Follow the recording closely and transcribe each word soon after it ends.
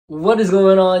What is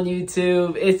going on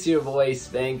YouTube? It's your boy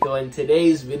Spanko, and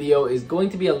today's video is going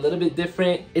to be a little bit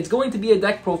different. It's going to be a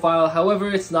deck profile,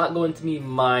 however it's not going to be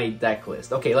my deck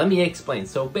list. Okay, let me explain.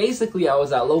 So basically I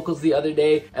was at locals the other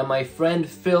day and my friend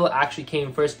Phil actually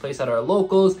came first place at our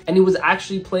locals and he was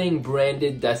actually playing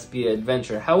branded Despia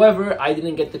Adventure. However, I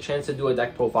didn't get the chance to do a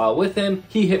deck profile with him.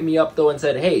 He hit me up though and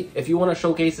said, hey, if you want to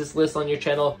showcase this list on your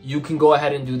channel, you can go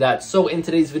ahead and do that. So in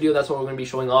today's video, that's what we're going to be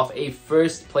showing off, a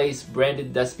first place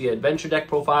branded Despia Adventure deck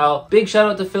profile. Big shout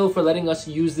out to Phil for letting us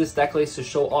use this deck list to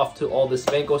show off to all the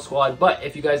Spanko squad. But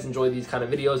if you guys enjoy these kind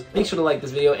of videos, make sure to like this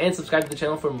video and subscribe to the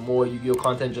channel for more Yu-Gi-Oh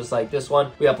content just like this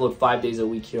one. We upload 5 days a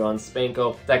week here on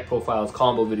Spanko. Deck profiles,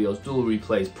 combo videos, duel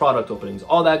replays, product openings,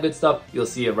 all that good stuff. You'll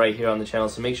see it right here on the channel,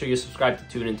 so make sure you're subscribed to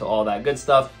tune into all that good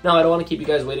stuff. Now, I don't want to keep you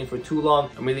guys waiting for too long.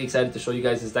 I'm really excited to show you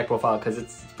guys this deck profile because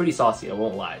it's pretty saucy, I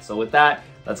won't lie. So with that,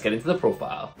 let's get into the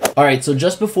profile. Alright, so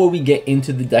just before we get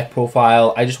into the deck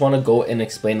profile, I just want to go and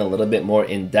explain a little bit more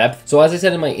in depth. So as I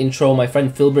said in my intro, my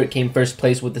friend Philbert came first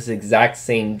place with this exact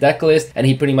same deck list, and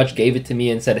he pretty much gave it to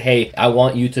me and said, hey, I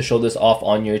want you to show this off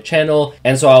on your channel.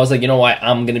 And so I was like, you know what,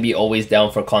 I'm going to be always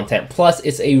down for content. Plus,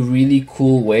 it's a really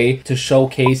cool way to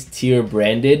showcase tier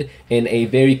branded in a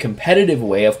very competitive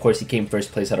way. Of course, he came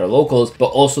first place at our locals, but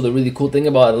also the really cool thing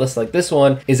about a list like this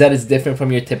one is that it's different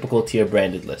from your typical tier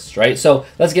branded lists, right? So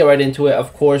let's get right into it.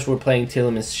 Of course, we're playing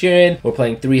Tearlament Sheeran, we're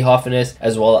playing 3 Hoffinus,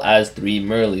 as well as 3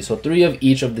 Merly. So 3 of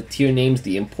each of the tier names,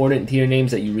 the important tier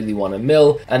names that you really want to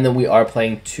mill, and then we are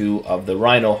playing 2 of the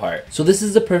Rhino Heart. So this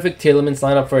is the perfect Tearlaments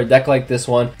lineup for a deck like this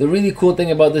one. The really cool thing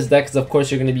about this deck is, of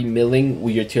course, you're going to be milling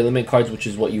with your Tearlament cards, which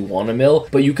is what you want to mill,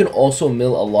 but you can also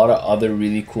mill a lot of other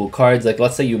really cool cards. Like,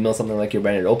 let's say you mill something like your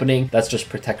branded opening, that's just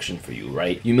protection for you,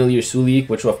 right? You mill your Sulik,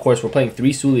 which of course we're playing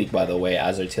 3 Sulik, by the way,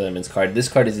 as our Tearlaments card. This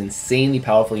card is insanely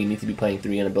powerful. You need to be playing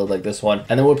 3 in a build like this one.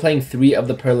 And then we're playing 3 of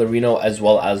the Perlarino as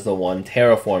well as the 1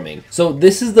 Terraforming. So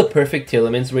this is the perfect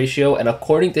Tearlaments ratio, and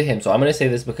according to him, so I'm going to say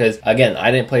this because, again,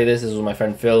 I didn't play this. This was my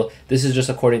friend Phil. This is just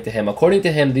according to him. According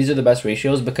to him, these are the best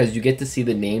ratios because you get to see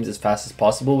the names as fast as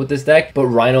possible with this deck, but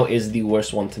Rhino is the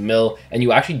worst one to mill, and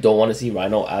you actually don't want to see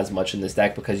Rhino as much in this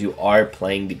deck because you are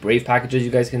playing the Brave packages,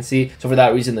 you guys can see. So for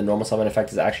that reason, the normal summon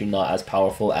effect is actually not as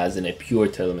powerful as in a pure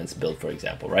Tearlaments build, for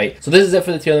example, right? So this is it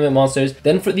for the Tearlament monsters.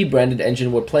 Then for the branded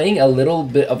engine, we're playing a little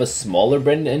bit of a smaller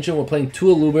branded engine. We're playing 2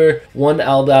 Aluber, 1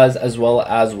 Aldaz, as well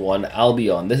as 1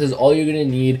 Albion. This is all you're going to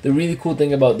need. The really cool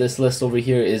thing about this list over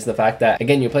here is the fact that,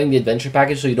 again, you're playing the adventure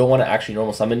package, so you don't want to actually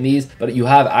normal summon these, but you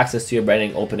have access to your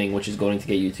branding opening, which is going to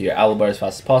get you to your Alubar as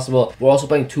fast as possible. We're also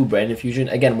playing 2 branded fusion.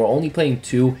 Again, we're only playing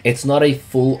 2. It's not a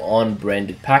full-on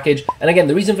branded package. And again,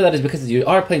 the reason for that is because you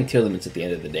are playing Tearlaments at the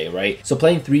end of the day, right? So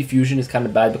playing 3 fusion is kind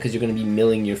of bad because you're going to be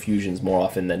milling your fusions more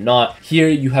often than not. Here,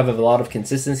 you have a lot of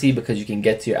consistency because you can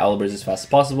get to your Alubars as fast as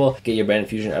possible, get your branded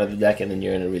fusion out of the deck, and then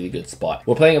you're in a really good spot.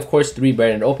 We're playing, of course, 3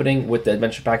 branded opening. With the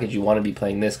adventure package, you want to be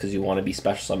playing this because you want to be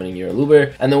special summoning your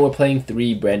Alubar. And then we're playing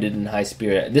 3 branded and high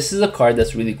spirit. This is a card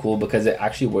that's really cool because it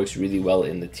actually works really well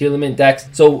in the Tearlament decks.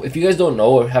 So if you guys don't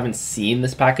know or haven't seen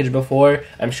this package before,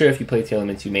 I'm sure if you play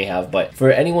Tearlaments you may have, but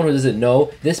for anyone who doesn't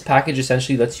know, this package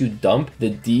essentially lets you dump the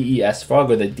DES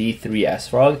Frog or the D3S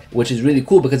Frog, which is really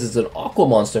cool because it's an aqua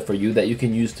monster for you that you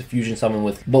can use to fusion summon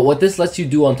with. But what this lets you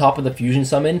do on top of the fusion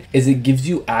summon is it gives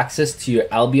you access to your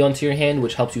Albion to your hand,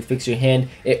 which helps you fix your hand.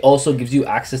 It also gives you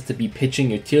access to be pitching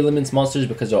your Tearlaments monsters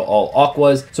because they're all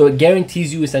aquas. So it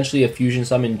guarantees you essentially a fusion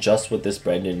summon just with this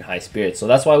branded and high spirits. So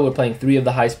that's why we're playing 3 of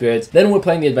the high spirits. Then we're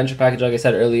playing the adventure package, like I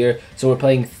said earlier. So we're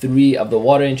playing 3 of the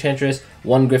water enchantress,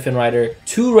 1 Griffin Rider,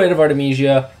 2 Rite of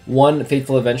Artemisia, 1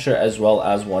 Fateful Adventure, as well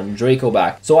as 1 Draco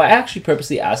back. So I actually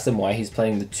purposely asked him why he's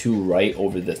playing the 2 right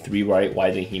over the 3 right.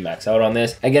 Why didn't he max out on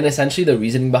this? Again, essentially the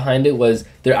reasoning behind it was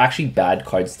they're actually bad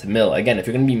cards to mill. Again, if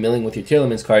you're going to be milling with your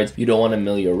Tearlaments cards, you don't want to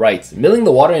mill your rights. Milling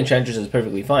the Water Enchantress is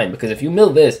perfectly fine because if you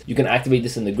mill this, you can activate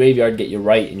this in the graveyard, get your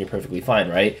right, and you're perfectly fine,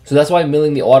 right? So that's why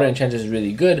milling the Water Enchantress is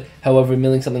really good. However,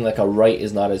 milling something like a right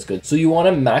is not as good. So you want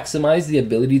to maximize the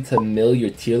ability to mill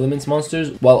your Tearlaments monsters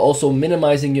while also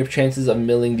minimizing your chances of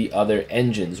milling the other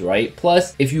engines, right?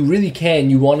 Plus, if you really can,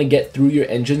 you want to get through your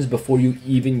engines before you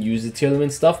even use the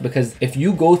Tearlament stuff, because if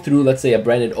you go through, let's say, a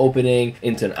branded opening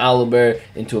into an Alubar,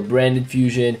 into a branded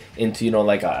fusion, into, you know,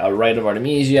 like a Rite of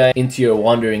Artemisia, into your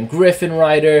Wandering Griffin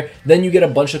Rider, then you get a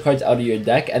bunch of cards out of your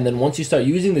deck, and then once you start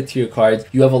using the tier cards,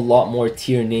 you have a lot more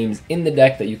tier names in the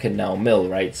deck that you can now mill,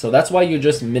 right? So that's why you're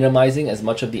just minimizing as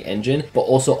much of the engine, but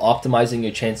also optimizing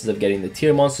your chances of getting the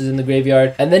tier monsters in the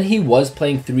graveyard. And then he was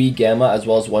playing 3 Gamma as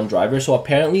well as one driver. So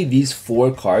apparently these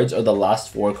 4 cards are the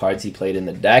last 4 cards he played in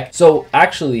the deck. So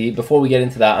actually, before we get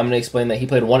into that, I'm going to explain that he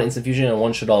played 1 Instant Fusion and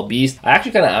 1 Shaddoll Beast. I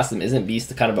actually kind of asked him, isn't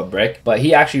Beast kind of a brick? But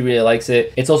he actually really likes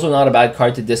it. It's also not a bad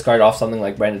card to discard off something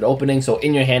like Branded Opening. So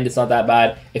in your hand, it's not that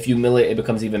bad. If you mill it, it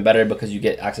becomes even better because you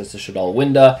get access to Shaddoll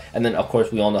Winda. And then, of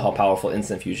course, we all know how powerful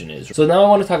Instant Fusion is. So now I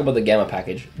want to talk about the Gamma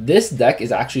package. This deck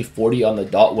is actually 40 on the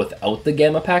dot without the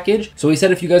Gamma package. So he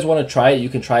said if you guys want to try it, you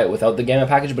can try it without the Gamma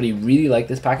package, but he really liked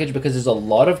this package because there's a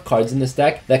lot of cards in this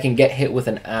deck that can get hit with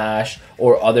an Ash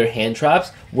or other hand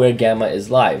traps where Gamma is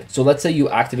live. So let's say you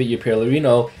activate your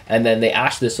Tearlament and then they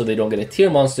Ash this so they don't get a tier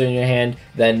monster in your hand,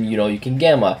 then you know you can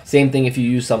Gamma. Same thing if you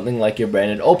use something like your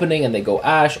Branded Opening and they go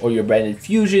Ash, or your Branded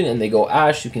Fusion and they go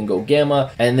Ash, you can go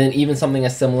Gamma. And then even something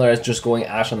as similar as just going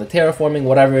Ash on the Terraforming,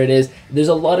 whatever it is, there's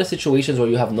a lot of situations where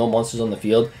you have no monsters on the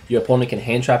field, your opponent can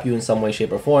hand trap you in some way,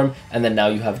 shape, or form, and then now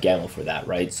you have Gamma for that,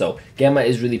 right? So Gamma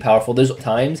is really powerful. There's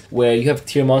times where you have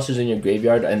tier monsters in your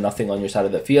graveyard and nothing on your side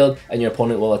of the field, and your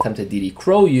opponent will attempt to DD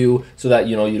Crow you so that,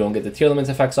 you know, you don't get the Tearlament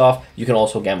effects off. You can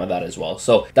also Gamma that as well.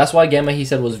 So that's why Gamma, he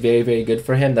said, was very, very good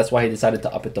for him. That's why he decided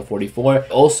to up it to 44.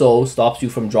 It also stops you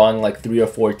from drawing like 3 or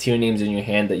 4 tier names in your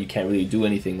hand that you can't really do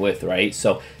anything with, right?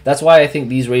 So that's why I think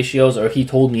these ratios, or he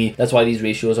told me that's why these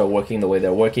ratios are working the way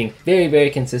they're working. Very, very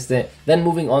consistent. Then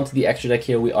moving on to the extra deck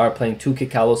here, we are playing 2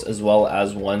 Kikalos as well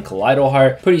as 1 Kaleido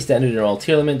Heart. Pretty standard in all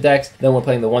Tearlament decks. Then we're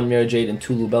playing the 1 Mirror Jade and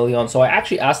 2 Lubellion. So I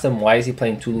actually asked him why is he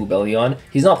playing 2 Lubellion.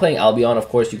 He's not playing Albion, of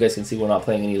course. You guys can see we're not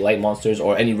playing any light monsters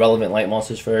or any relevant light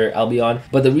monsters for Albion.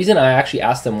 But the reason I actually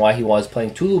asked him why he was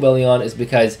playing 2 Lubellion is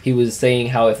because he was saying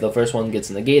how if the first one gets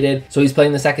negated, so he's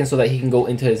playing the second so that he can go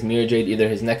into his Mirror Jade either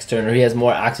his next turn, or he has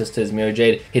more access to his Mirror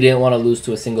Jade. He didn't want to lose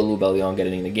to a single Lubellion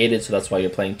getting negated, so that's why you're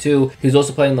playing 2. He's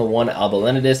also playing the 1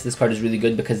 Albalenidus. This card is really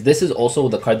good because this is also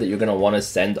the card that you're going to want to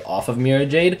send off of Mirror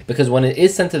Jade, because when it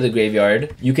is sent to the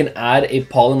graveyard, you can add a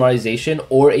Polymerization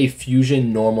or a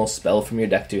Fusion normal spell from your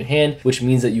deck to your hand, which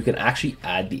means that you can actually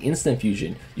add the Instant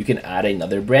Fusion. You can add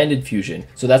another Branded Fusion.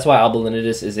 So that's why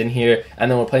Albalenidus is in here. And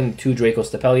then we're playing 2 Draco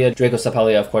Stapelia. Draco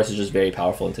Stapelia, of course, is just very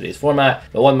powerful in today's format.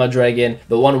 The 1 Mudragon,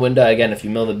 the 1 Winda, again, if you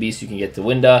mill the beast, you can get to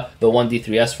Winda. The 1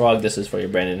 D3S Frog, this is for your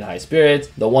Branded and High Spirits.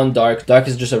 The 1 Dark. Dark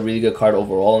is just a really good card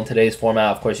overall in today's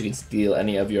format. Of course, you can steal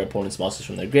any of your opponent's monsters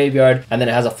from their graveyard. And then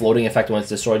it has a floating effect. When it's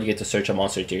destroyed, you get to search a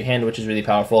monster to your hand, which is really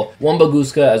powerful. 1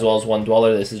 Baguska as well as 1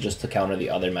 Dweller. This is just to counter the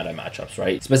other meta matchups,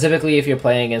 right? Specifically, if you're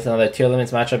playing against another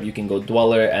Tearlaments matchup, you can go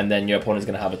Dweller, and then your opponent's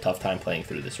going to have a tough time playing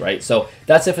through this, right? So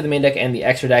that's it for the main deck and the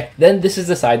extra deck. Then this is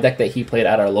the side deck that he played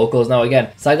at our locals. Now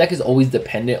again, side deck is always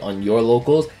dependent on your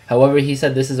locals. However, he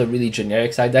said this is a really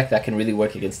generic side deck that can really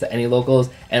work against any locals.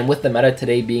 And with the meta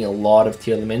today being a lot of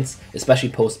Tearlaments, especially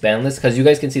post-ban list, because you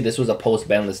guys can see this was a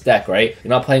post-ban list deck, right? You're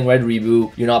not playing Red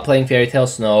Reboot, you're not playing Fairy Tail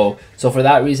Snow. So for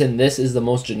that reason, this is the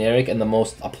most generic and the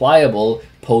most applicable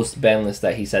post-ban list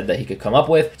that he said that he could come up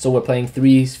with. So we're playing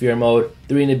 3 Sphere Mode,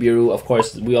 3 Nibiru. Of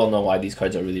course, we all know why these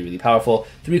cards are really, really powerful.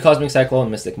 3 Cosmic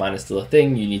Cyclone, Mystic Mine is still a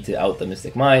thing. You need to out the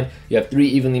Mystic Mine. You have 3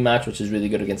 Evenly Matched, which is really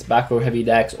good against back row heavy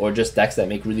decks, or just decks that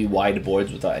make really wide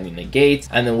boards without any negates.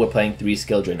 And then we're playing 3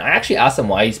 Skill Drain. I actually asked him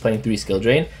why he's playing 3 Skill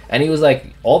Drain, and he was like,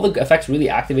 all the effects really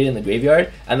activate in the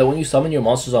graveyard, and then when you summon your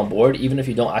monsters on board, even if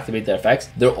you don't activate their effects,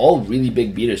 they're all really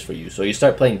big beaters for you. So you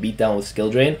start playing Beatdown with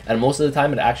Skill Drain, and most of the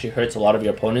time it actually hurts a lot of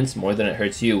your opponents more than it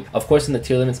hurts you. Of course, in the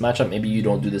Tearlaments matchup, maybe you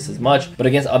don't do this as much, but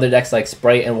against other decks like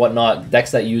Sprite and whatnot,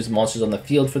 decks that use monsters on the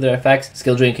field for their effects,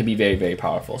 Skill Drain can be very, very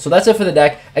powerful. So that's it for the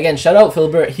deck. Again, shout out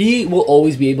Filbert. He will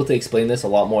always be able to explain this a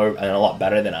lot more and a lot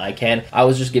better than I can. I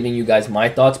was just giving you guys my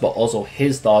thoughts, but also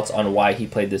his thoughts on why he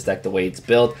played this deck the way it's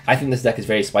built. I think this deck is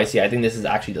very spicy. I think this is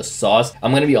actually the sauce.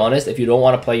 I'm going to be honest, if you don't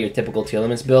want to play your typical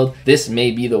Tearlaments build, this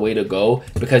may be the way to go,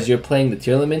 because you're playing the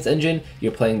Tearlaments engine,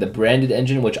 you're playing the Branded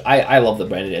engine, which I love the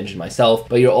Branded engine myself,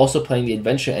 but you're also playing the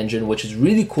Adventure engine, which is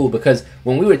really cool because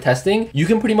when we were testing, you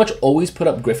can pretty much always put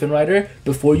up Griffin Rider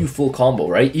before you full combo,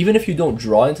 right? Even if you don't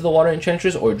draw into the Water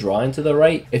Enchantress or draw into the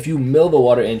right, if you mill the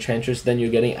Water Enchantress, then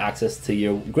you're getting access to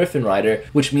your Griffin Rider,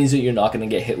 which means that you're not going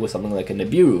to get hit with something like a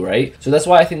Nibiru, right? So that's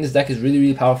why I think this deck is really,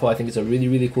 really powerful. I think it's a really,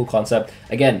 really cool concept.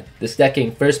 Again, this deck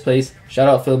came first place. Shout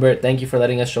out Filbert. Thank you for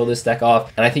letting us show this deck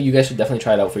off, and I think you guys should definitely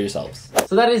try it out for yourselves.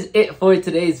 So that is it for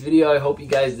today's video. I hope you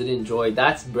guys did enjoy.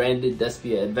 That's Branded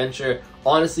Despia Adventure.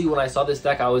 Honestly, when I saw this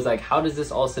deck, I was like, how does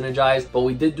this all synergize? But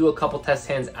we did do a couple test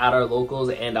hands at our locals,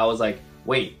 and I was like,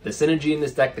 wait, the synergy in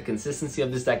this deck, the consistency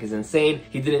of this deck is insane.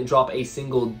 He didn't drop a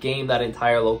single game that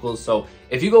entire locals, so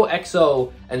if you go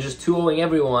XO and just 2-0ing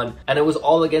everyone, and it was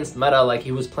all against meta, like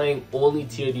he was playing only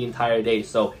tier the entire day.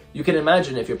 So you can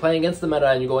imagine if you're playing against the meta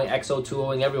and you're going XO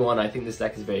 2-0ing everyone, I think this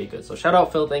deck is very good. So shout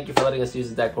out Phil, thank you for letting us use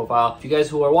the deck profile. If you guys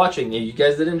who are watching, if you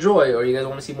guys did enjoy or you guys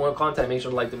want to see more content, make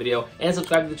sure to like the video and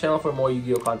subscribe to the channel for more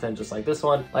Yu-Gi-Oh content just like this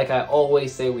one. Like I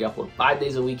always say, we upload 5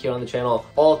 days a week here on the channel,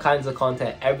 all kinds of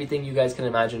content, everything you guys can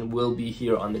imagine will be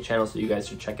here on the channel, so you guys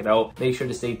should check it out. Make sure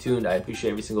to stay tuned. I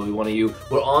appreciate every single one of you.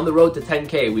 We're on the road to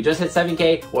 10K. We just hit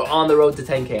 7K. We're on the road to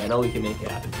 10K. I know we can make it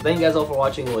happen. So thank you guys all for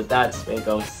watching, and with that,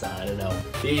 Spanko signing out.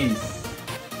 Peace.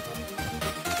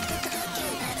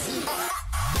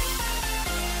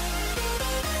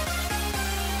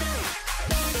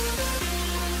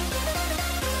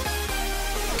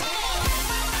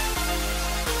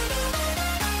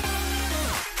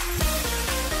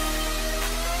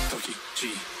 G.